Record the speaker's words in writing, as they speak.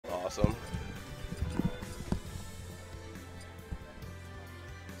awesome.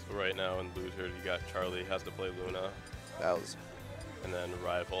 So right now in loser, you got Charlie has to play Luna. And then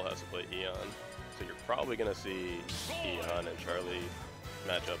Rival has to play Eon. So you're probably going to see Eon and Charlie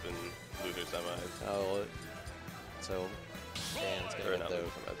match up in loser semis. Oh, so Dan's going to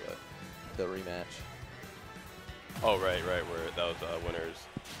get the rematch. Oh, right, where that was winners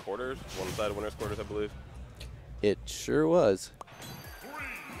quarters, one-sided winners quarters, I believe. It sure was.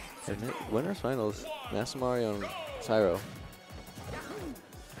 And winners finals, Mastamario and Cyro.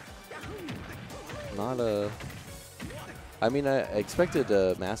 Not a... I mean, I expected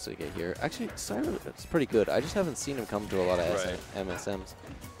Master to get here. Actually, Cyro is pretty good. I just haven't seen him come to a lot of MSMs.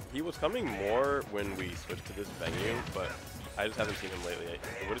 He was coming more when we switched to this venue, but I just haven't seen him lately.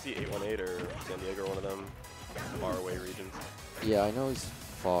 What is he, 818 or San Diego, one of them far away regions? Yeah, I know he's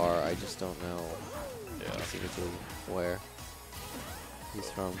far. I just don't know specifically where he's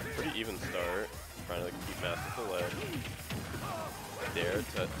from. Pretty even start. Trying to like, keep Master to the ledge. Dare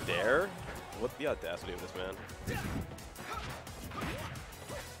to dare? What the audacity of this man?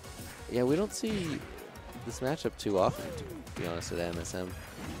 Yeah, we don't see this matchup too often, to be honest, at MSM.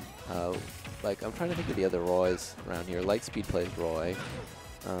 Like, I'm trying to think of the other Roys around here. Lightspeed plays Roy.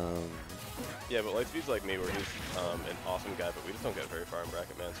 Yeah, but Lightspeed's like me, where he's an awesome guy, but we just don't get very far in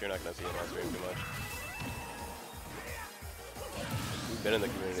bracket, man, so you're not going to see him on stream too much. He's been in the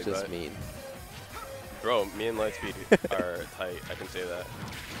community, it's just mean. Bro, me and Lightspeed are tight, I can say that.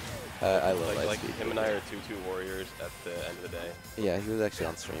 I love Lightspeed. Like him and I are 2-2 warriors at the end of the day. Yeah, he was actually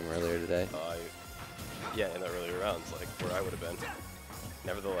on stream earlier today. Yeah, in the earlier rounds, like where I would have been.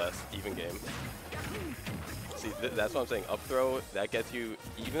 Nevertheless, even game. See, that's what I'm saying. Up throw, that gets you,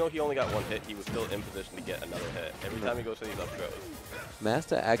 even though he only got one hit, he was still in position to get another hit. Every time he goes for these up throws.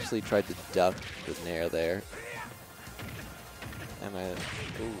 Masta actually tried to duck the nair there. And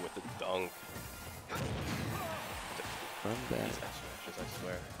ooh, with the dunk. Run back. I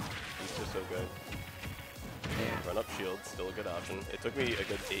swear. He's just so good. Run up shield, still a good option. It took me a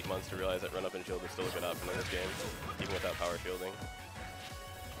good 8 months to realize that run up and shield is still a good option in this game, even without power shielding.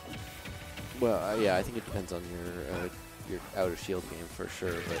 Well, yeah, I think it depends on your out of shield game for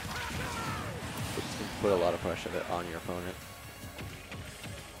sure, but it's going to put a lot of pressure on your opponent.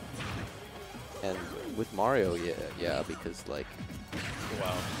 And with Mario, yeah, because like,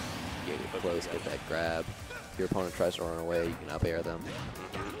 wow, you get close, get that grab. If your opponent tries to run away, you can up air them.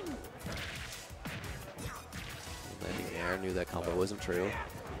 Landing there, knew that combo wasn't true.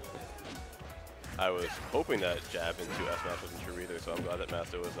 I was hoping that jab into S-Match wasn't true either, so I'm glad that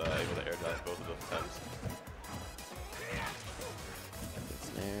Master was able to air dodge both of those attempts.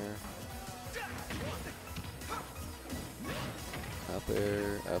 Snare.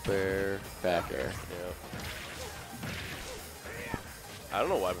 Up air, back air. Yeah. I don't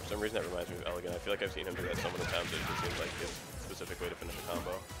know why, but for some reason that reminds me of Elegant. I feel like I've seen him do that so many times that it just seems like his specific way to finish a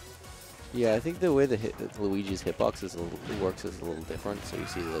combo. Yeah, I think the way Luigi's hitbox works is a little different, so you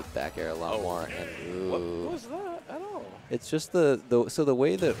see the back air a lot more. And ooh. What was that at all? It's just so the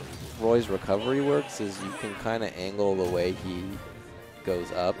way that Roy's recovery works is you can kind of angle the way he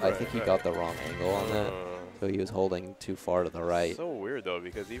goes up. I think he got the wrong angle on that, so he was holding too far to the right. So weird though,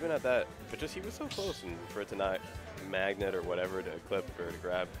 because even at that, but just he was so close, and for it to not magnet or whatever to clip or to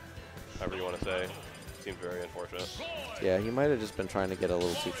grab, however you want to say. Seems very unfortunate. Yeah, he might have just been trying to get a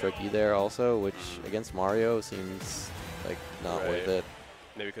little too tricky there also, which against Mario seems like not worth it.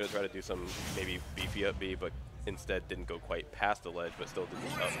 Maybe could have tried to do some maybe beefy up B, but instead didn't go quite past the ledge, but still did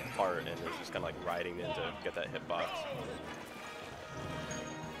the up part, and was just kind of like riding in to get that hitbox.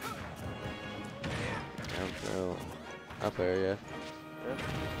 Down throw. Up area. Yeah.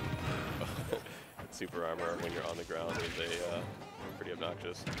 Super armor when you're on the ground is a pretty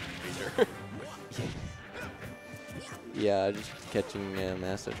obnoxious feature. Yeah, just catching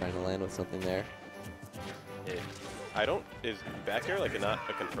Master trying to land with something there. Is back air like not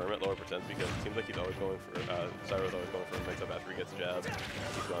a confirm at lower percents, because it seems like he's always going for, Cyro's always going for a mix-up after he gets jabbed.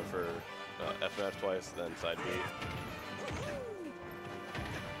 He's gone for F-Match twice, then side B.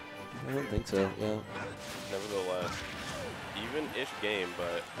 I don't think so, yeah. Nevertheless, even-ish game,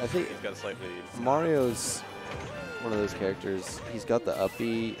 but I think he's got slightly... Mario's one of those characters, he's got the up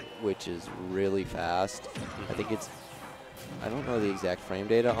B, which is really fast. I think it's, I don't know the exact frame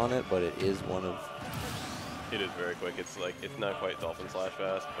data on it, but it is one of... It is very quick. It's like, it's not quite Dolphin slash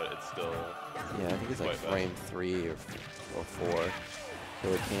fast, but it's still... Yeah, I think it's like frame 3 or 4. So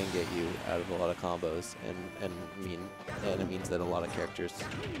it can get you out of a lot of combos, and it means that a lot of characters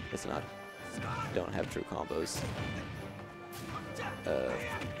don't have true combos.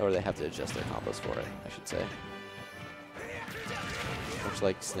 Or they have to adjust their combos for it, I should say. much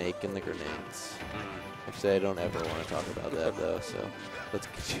like Snake and the grenades. Actually, I don't ever want to talk about that though. So let's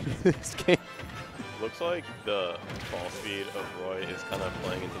continue this game. Looks like the fall speed of Roy is kind of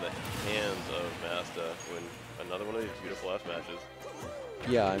playing into the hands of Masta when another one of these beautiful F matches.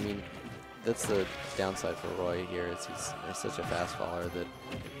 Yeah, I mean, that's the downside for Roy here. Is he's such a fast faller that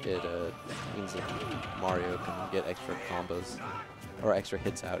it means that Mario can get extra combos or extra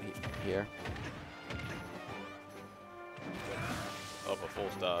hits out here. Up a full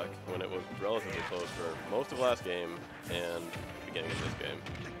stock when it was relatively close for most of last game and beginning of this game.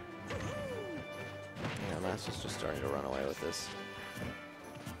 Yeah, Master's just starting to run away with this.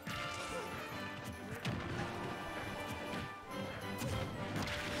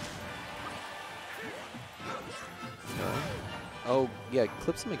 Oh, yeah,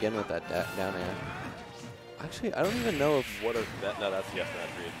 clips him again with that down air. Actually, I don't even know if... What if that... No, that's the F-match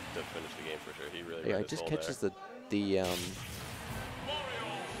read to finish the game for sure. He really... Yeah, it just catches the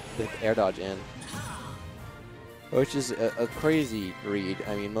air dodge in. Which is a crazy read.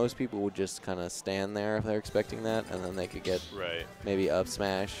 I mean, most people would just kind of stand there if they're expecting that, and then they could get maybe up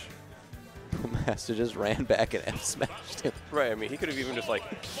smash. Master just ran back and F smashed him. Right, I mean, he could have even just, like,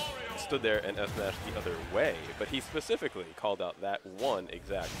 stood there and F smashed the other way, but he specifically called out that one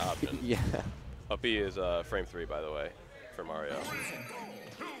exact option. Yeah. Up B is frame 3, by the way, for Mario.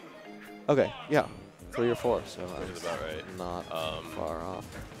 Okay, yeah. 3 or 4, so which is about right. Not far off.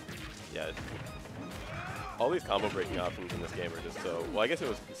 Yeah. All these combo breaking options in this game are just so... Well, I guess it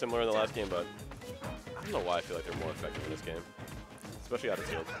was similar in the last game, but I don't know why I feel like they're more effective in this game, especially out of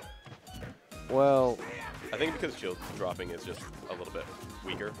shield. Well, I think because shield dropping is just a little bit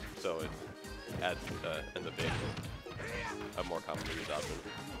weaker, so it ends up being a more commonly used option.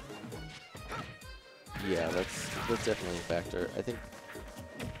 Yeah, that's definitely a factor.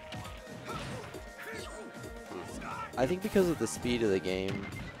 I think because of the speed of the game.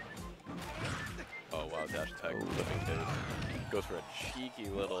 Oh wow, dash attack, flipping cape. Goes for a cheeky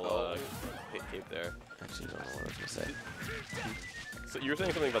little hit cape there. Actually, I don't know what I was gonna say. So you were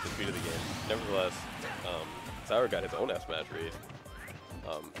saying something about the speed of the game. Nevertheless, Cyro got his own S-match read.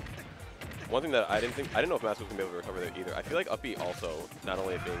 One thing that I didn't know if Master was gonna be able to recover there either. I feel like up B also, not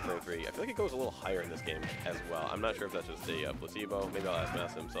only it being frame 3, I feel like it goes a little higher in this game as well. I'm not sure if that's just a placebo. Maybe I'll ask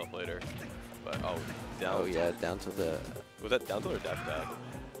Master himself later. But down. Oh yeah, down to the. Was that down tilt or dash attack?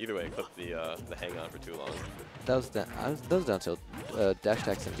 Either way, it clipped the hang on for too long. That was down tilt. Dash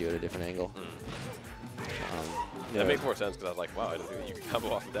attack sent you at a different angle. That makes more sense because I was like, wow, I didn't think that you could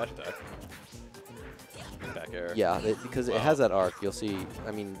combo off the dash attack. Back air. Yeah, because it has that arc. You'll see.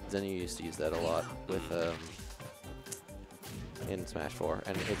 I mean, Zenyu used to use that a lot with in Smash 4,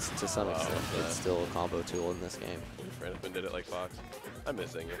 and it's to some extent it's still a combo tool in this game. Brandon did it like Fox. I'm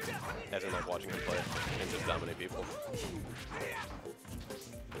missing it. As in like watching him play and just dominate people.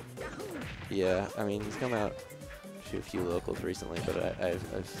 Yeah, I mean he's come out to a few locals recently, but I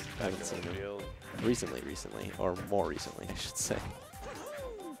haven't seen him recently, or more recently, I should say.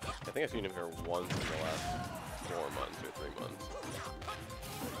 I think I've seen him here once in the last 4 months or 3 months.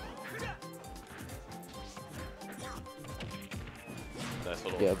 Nice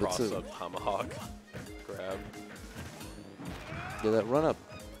little cross-up tomahawk grab. Yeah, that run-up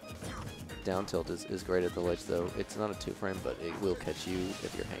down tilt is great at the ledge, though. It's not a 2-frame, but it will catch you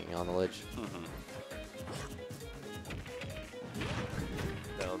if you're hanging on the ledge.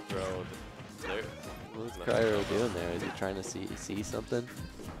 Down throw. There. What's Cyro doing there? Is he trying to see something?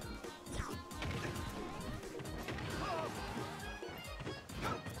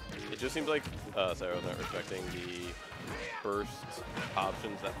 It just seems like Cyro's not respecting the burst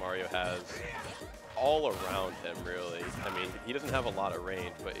options that Mario has all around him, really. I mean, he doesn't have a lot of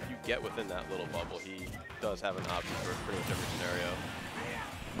range, but if you get within that little bubble, he does have an option for pretty much every scenario.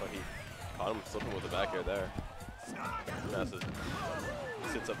 But he caught him slipping with the back air there. Massa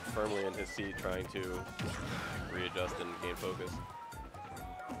sits up firmly in his seat, trying to readjust and gain focus.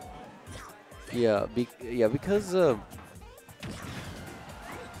 Yeah, because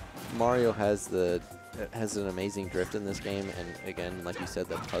Mario has an amazing drift in this game, and again, like you said,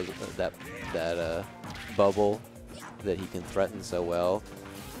 that bubble that he can threaten so well.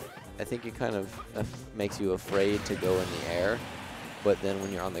 I think it kind of makes you afraid to go in the air, but then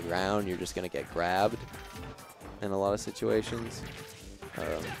when you're on the ground, you're just going to get grabbed in a lot of situations.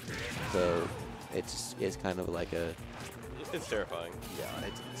 So it's kind of like a... It's terrifying. Yeah,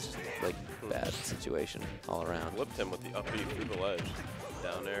 it's just like bad situation all around. Flipped him with the up B through the ledge.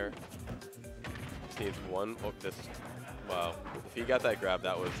 Down there. Just needs one. Oh, this. Wow. If he got that grab,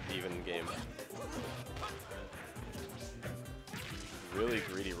 that was even game. really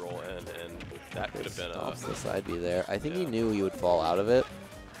greedy roll in, and that could have been stops the side B there. I think yeah. he knew he would fall out of it.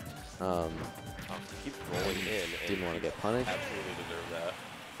 He keeps rolling in. Didn't want to get punished. Absolutely deserved that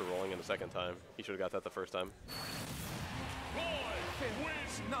for rolling in the second time. He should have got that the first time.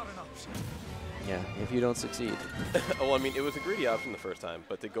 Not an option. Yeah, if you don't succeed. Well, I mean, it was a greedy option the first time,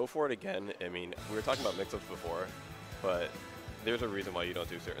 but to go for it again, I mean, we were talking about mix-ups before, but there's a reason why you don't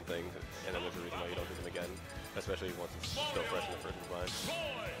do certain things, and then there's a reason why you don't do them again, especially once it's still fresh in the person's mind.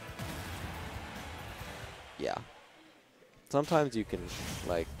 Yeah. Sometimes you can,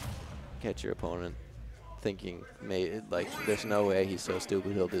 like, catch your opponent thinking, like, there's no way he's so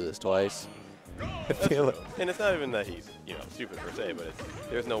stupid he'll do this twice. And it's not even that he's, you know, stupid per se, but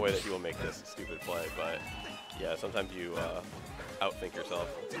there's no way that he will make this stupid play. But yeah, sometimes you outthink yourself.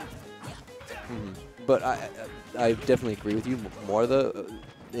 But I definitely agree with you. More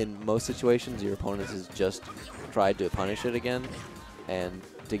in most situations, your opponent has just tried to punish it again, and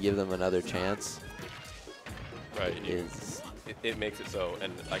to give them another chance. Right. It makes it so,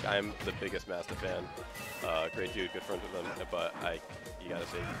 and like I'm the biggest Masta fan. Great dude, good friends with him, but you gotta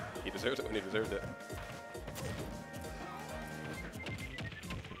say he deserves it when he deserves it.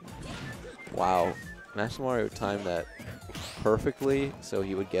 Wow, Mastamario timed that perfectly, so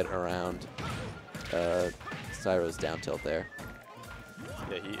he would get around Cyro's down tilt there.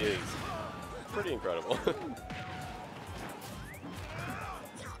 Yeah, he is pretty incredible.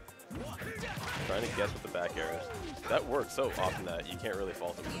 Trying to guess with the back airs. That works so often that you can't really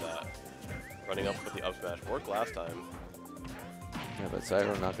fault him for that. Running up with the up smash worked last time. Yeah, but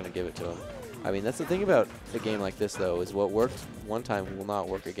Cyro not going to give it to him. I mean, that's the thing about a game like this, though, is what worked one time will not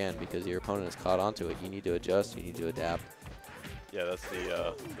work again because your opponent is caught onto it. You need to adjust. You need to adapt. Yeah, that's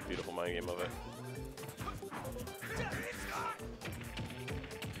the beautiful mind game of it.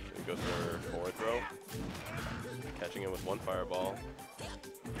 He goes for forward throw. Catching him with one fireball.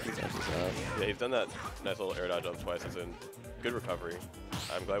 Yeah, he's done that nice little air dodge up twice. It's a good recovery.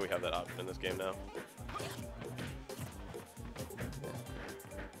 I'm glad we have that option in this game now.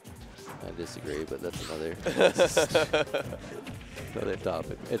 I disagree, but that's another another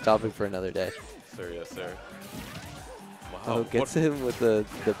topic. A topic for another day. Sir, yes, sir. Wow. Oh, gets him with the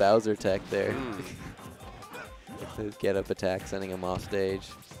Bowser tech there. The get up attack, sending him off stage.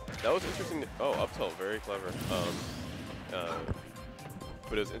 That was interesting. Oh, up tilt, very clever.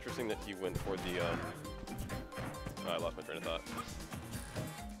 But it was interesting that he went for the. I lost my train of thought.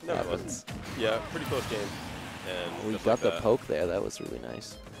 Happens. Yeah, pretty close game. And We just got like the poke there. That was really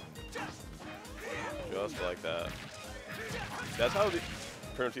nice. Just like that. That's how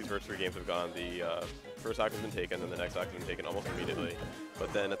pretty much these first three games have gone. The first stock has been taken, and the next stock has been taken almost immediately.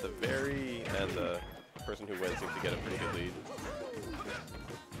 But then at the very end, the person who wins seems to get a pretty good lead.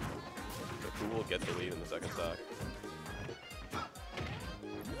 So who will get the lead in the second stock?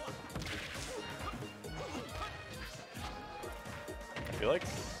 I feel like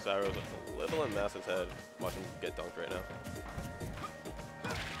Cyro's a little in Masta's head. Watch him get dunked right now.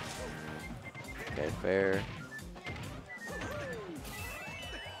 Okay, fair.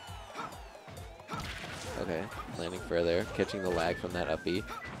 Okay, landing fair there. Catching the lag from that up B.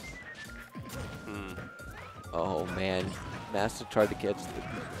 Oh man, Masta tried to catch,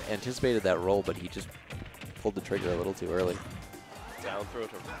 anticipated that roll, but he just pulled the trigger a little too early. Down throw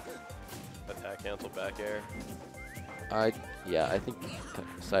to attack cancel back air. Yeah, I think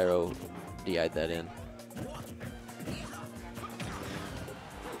Cyro DI'd that in.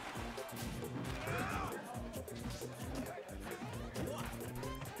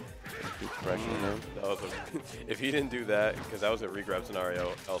 Keep pressuring him. That was if he didn't do that, because that was a regrab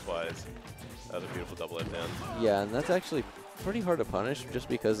scenario elsewise, that was a beautiful double edge dance. Yeah, and that's actually pretty hard to punish just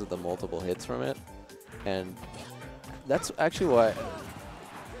because of the multiple hits from it. And that's actually why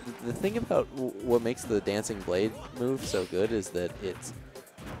the thing about what makes the dancing blade move so good is that it's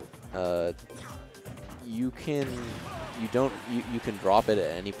you can drop it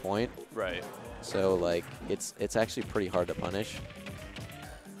at any point. Right. So like it's actually pretty hard to punish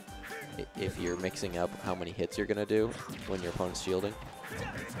if you're mixing up how many hits you're gonna do when your opponent's shielding.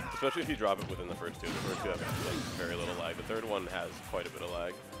 Especially if you drop it within the first two. The first two have like very little lag. The third one has quite a bit of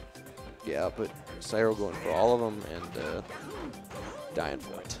lag. Yeah, but Cyro going for all of them and dying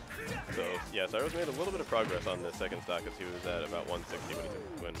for it. So yeah, Cyro's made a little bit of progress on the second stock as he was at about 160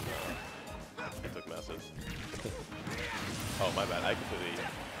 when he took Mastas. Oh my bad, I completely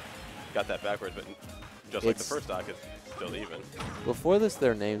got that backwards, but just like the first stock, it's still even. Before this,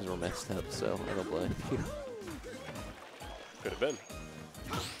 their names were messed up, so I don't blame you. Could have been.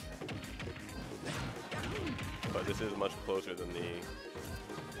 But this is much closer than the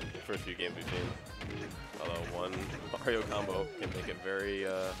first few games we've seen. Although one Mario combo can make it very,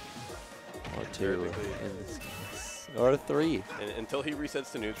 or very two, quickly. in this case. Or three. And until he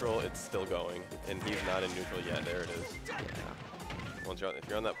resets to neutral, it's still going. And he's not in neutral yet. There it is. Yeah. Once you're on, if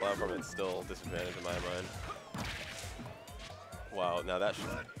you're on that platform, it's still disadvantage in my mind. Wow, now that should,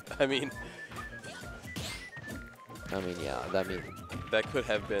 I mean, Yeah, that means that could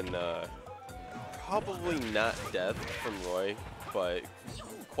have been probably not death from Roy, but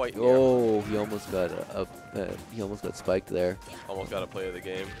quite near. oh, he almost got spiked there. Almost got a play of the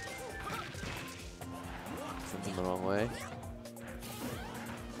game. Something the wrong way.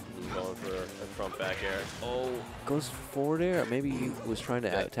 Going for a front back air. Oh, Goes forward air. Maybe he was trying to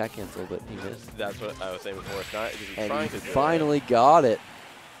Yeah. attack cancel, but he missed. that's what I was saying before. It's not. He's And trying he to do finally got it.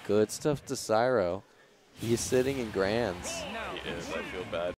 Good stuff to Cyro. He's sitting in grands. He is. I feel bad.